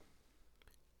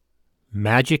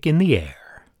Magic in the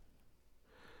air.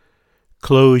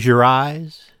 Close your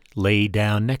eyes, lay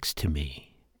down next to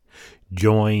me.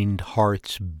 Joined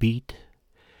hearts beat.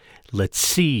 Let's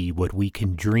see what we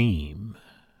can dream.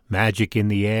 Magic in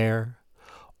the air,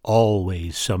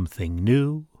 always something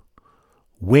new.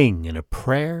 Wing and a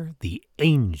prayer, the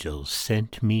angels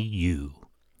sent me you.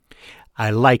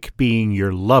 I like being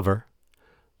your lover,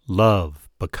 love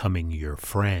becoming your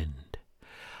friend.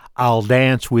 I'll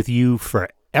dance with you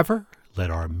forever, let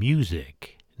our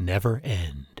music never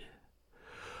end.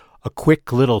 A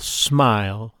quick little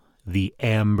smile, the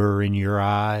amber in your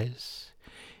eyes.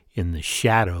 In the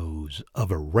shadows of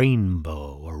a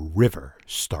rainbow, a river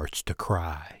starts to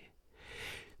cry.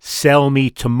 Sell me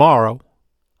tomorrow,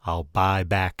 I'll buy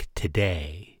back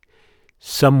today.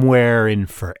 Somewhere in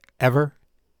forever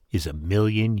is a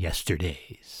million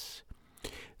yesterdays.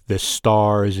 The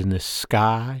stars in the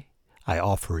sky I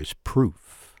offer as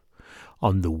proof.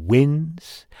 On the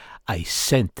winds I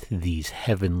sent these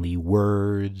heavenly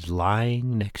words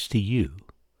lying next to you.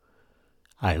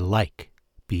 I like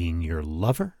being your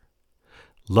lover,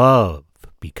 love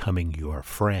becoming your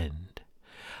friend.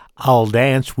 I'll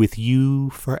dance with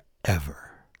you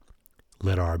forever.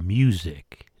 Let our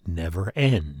music never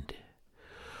end.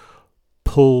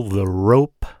 Pull the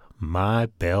rope, my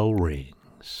bell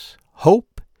rings.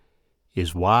 Hope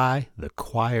is why the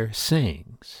choir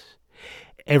sings.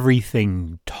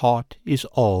 Everything taught is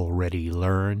already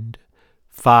learned.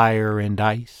 Fire and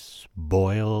ice,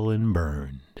 boil and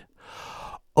burned.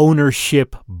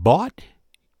 Ownership bought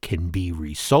can be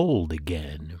resold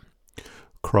again.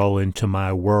 Crawl into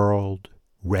my world,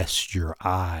 rest your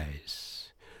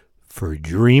eyes. For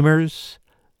dreamers,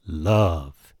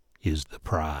 love is the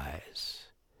prize.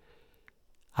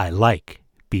 I like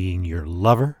being your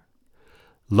lover,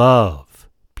 love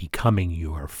becoming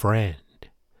your friend.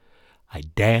 I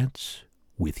dance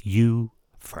with you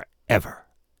forever.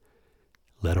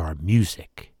 Let our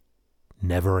music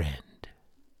never end.